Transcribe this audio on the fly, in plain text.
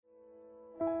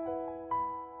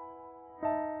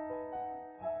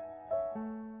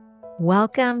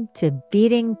Welcome to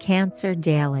Beating Cancer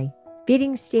Daily.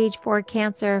 Beating stage 4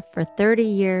 cancer for 30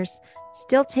 years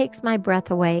still takes my breath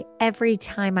away every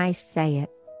time I say it.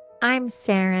 I'm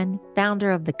Saren, founder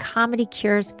of the Comedy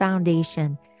Cures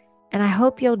Foundation, and I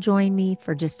hope you'll join me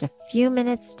for just a few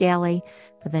minutes daily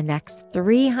for the next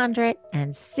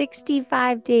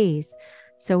 365 days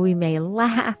so we may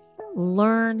laugh,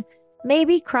 learn,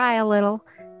 maybe cry a little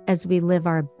as we live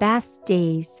our best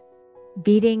days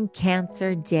beating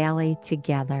cancer daily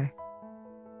together.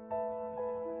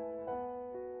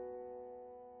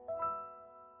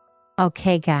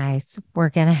 Okay, guys, we're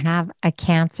going to have a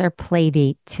cancer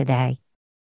playdate today.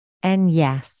 And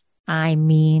yes, I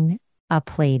mean a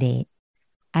playdate.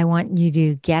 I want you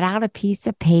to get out a piece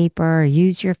of paper or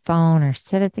use your phone or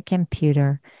sit at the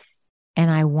computer. And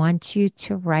I want you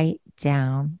to write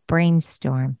down,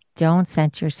 brainstorm. Don't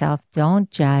censor yourself.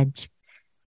 Don't judge.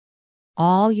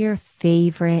 All your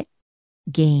favorite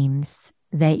games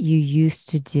that you used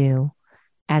to do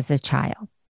as a child.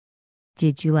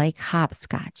 Did you like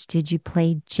hopscotch? Did you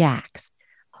play jacks?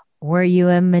 Were you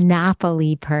a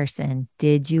Monopoly person?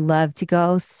 Did you love to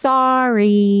go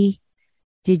sorry?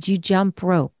 Did you jump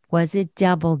rope? Was it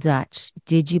double dutch?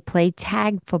 Did you play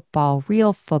tag football,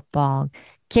 real football,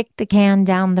 kick the can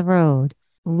down the road,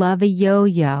 love a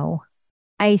yo-yo,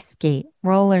 ice skate,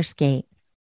 roller skate?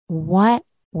 What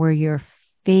were your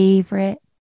favorite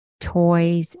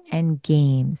toys and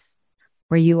games?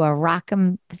 Were you a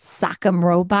rock'em sock'em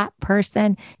robot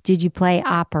person? Did you play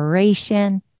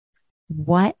Operation?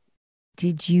 What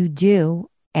did you do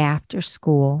after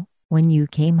school when you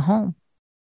came home?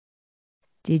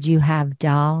 Did you have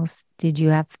dolls? Did you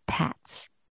have pets?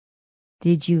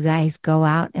 Did you guys go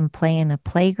out and play in a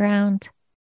playground?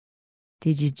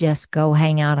 Did you just go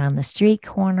hang out on the street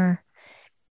corner?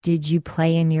 Did you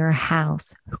play in your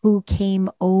house? Who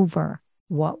came over?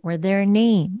 What were their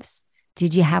names?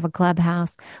 Did you have a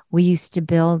clubhouse? We used to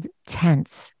build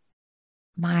tents.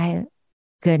 My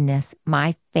goodness,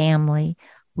 my family,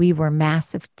 we were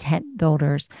massive tent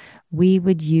builders. We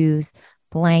would use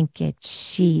blankets,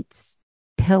 sheets,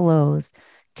 pillows,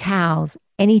 towels,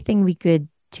 anything we could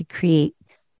to create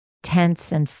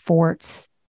tents and forts.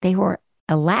 They were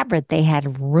elaborate. They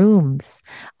had rooms.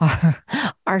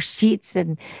 Our sheets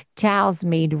and towels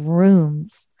made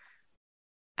rooms.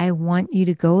 I want you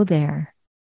to go there.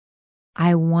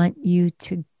 I want you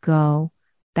to go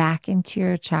back into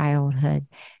your childhood.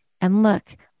 And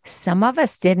look, some of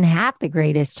us didn't have the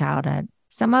greatest childhood.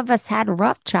 Some of us had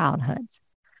rough childhoods.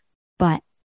 But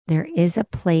there is a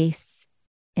place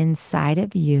inside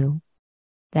of you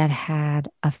that had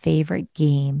a favorite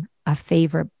game, a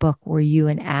favorite book. Were you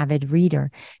an avid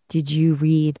reader? Did you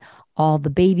read all the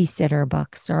babysitter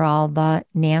books or all the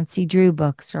Nancy Drew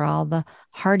books or all the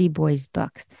Hardy Boys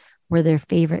books? Were their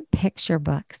favorite picture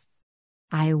books?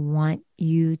 I want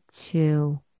you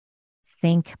to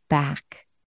think back,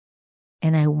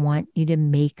 and I want you to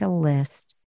make a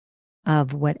list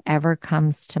of whatever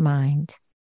comes to mind.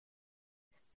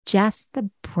 Just the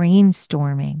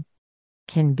brainstorming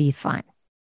can be fun.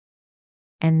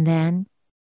 And then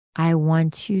I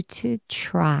want you to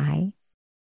try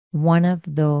one of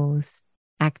those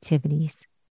activities.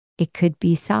 It could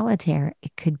be solitaire.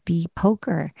 It could be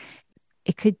poker.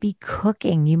 It could be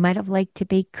cooking. You might have liked to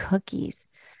bake cookies.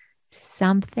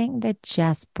 Something that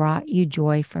just brought you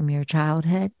joy from your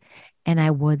childhood. And I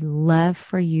would love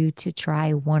for you to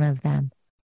try one of them.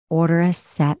 Order a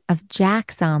set of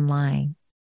jacks online.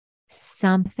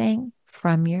 Something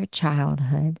from your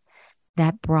childhood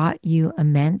that brought you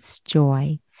immense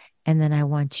joy. And then I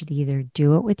want you to either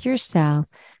do it with yourself,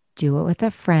 do it with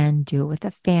a friend, do it with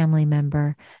a family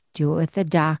member, do it with a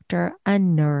doctor, a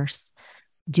nurse,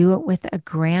 do it with a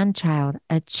grandchild,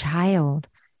 a child,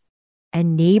 a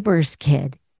neighbor's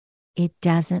kid. It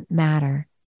doesn't matter.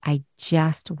 I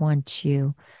just want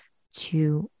you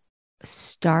to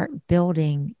start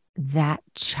building that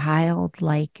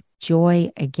childlike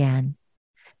joy again,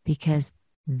 because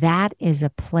that is a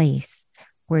place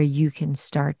where you can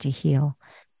start to heal.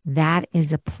 That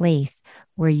is a place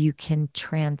where you can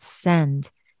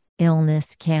transcend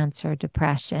illness, cancer,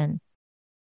 depression,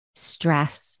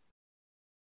 stress,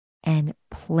 and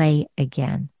play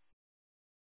again.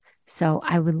 So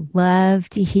I would love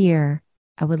to hear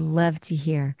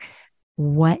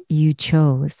what you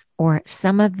chose or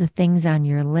some of the things on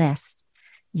your list.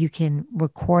 You can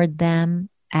record them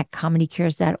at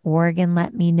comedycures.org and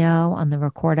let me know on the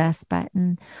record us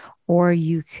button, or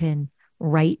you can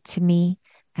write to me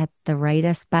at the write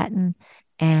us button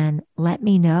and let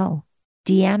me know.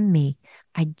 DM me.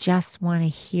 I just want to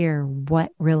hear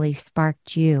what really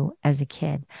sparked you as a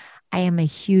kid. I am a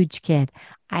huge kid.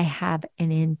 I have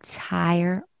an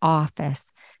entire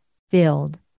office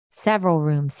filled, several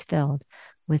rooms filled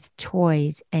with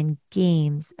toys and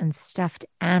games and stuffed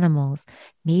animals.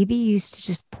 Maybe you used to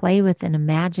just play with an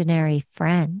imaginary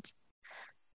friend.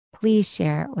 Please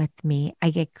share it with me.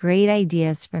 I get great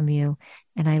ideas from you,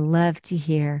 and I love to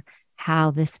hear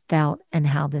how this felt and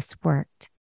how this worked.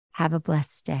 Have a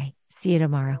blessed day. See you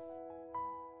tomorrow.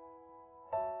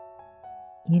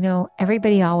 You know,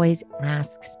 everybody always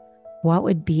asks, what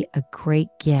would be a great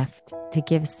gift to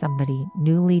give somebody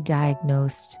newly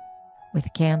diagnosed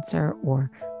with cancer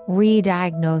or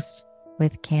re-diagnosed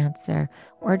with cancer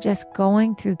or just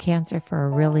going through cancer for a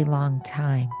really long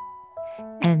time?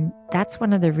 And that's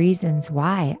one of the reasons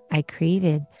why I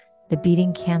created the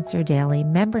Beating Cancer Daily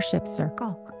membership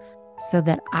circle, so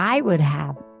that I would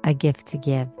have a gift to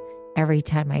give every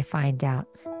time I find out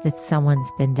that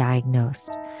someone's been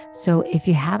diagnosed. So if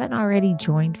you haven't already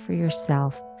joined for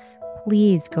yourself,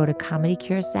 please go to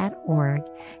comedycures.org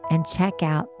and check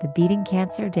out the Beating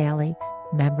Cancer Daily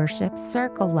membership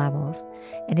circle levels.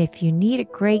 And if you need a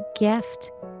great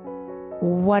gift,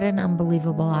 what an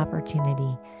unbelievable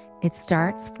opportunity. It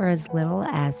starts for as little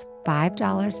as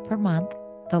 $5 per month.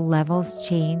 The levels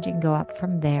change and go up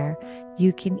from there.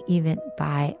 You can even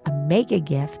buy a mega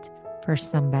gift for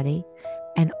somebody.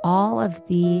 And all of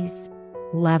these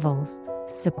levels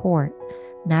support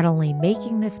not only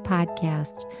making this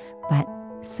podcast, but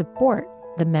support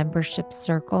the membership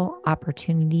circle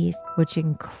opportunities, which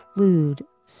include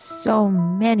so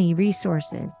many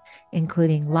resources,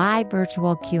 including live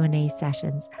virtual Q&A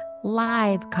sessions,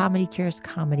 live Comedy Cures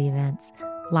comedy events,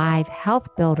 live health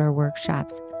builder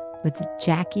workshops with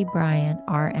Jackie Bryan,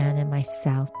 RN, and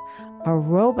myself, a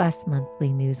robust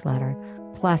monthly newsletter,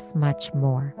 plus much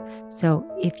more. So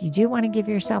if you do want to give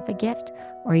yourself a gift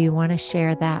or you want to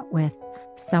share that with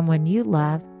someone you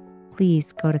love,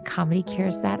 please go to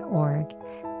comedycures.org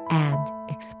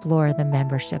and explore the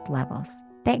membership levels.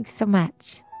 Thanks so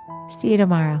much. See you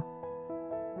tomorrow.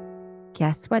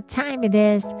 Guess what time it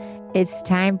is? It's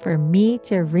time for me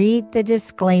to read the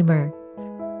disclaimer.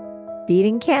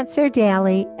 Beating Cancer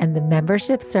Daily and the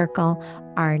membership circle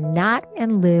are not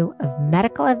in lieu of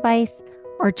medical advice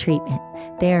or treatment.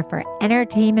 They are for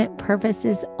entertainment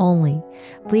purposes only.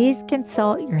 Please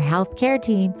consult your healthcare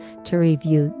team to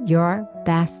review your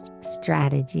best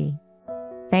strategy.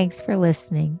 Thanks for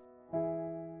listening.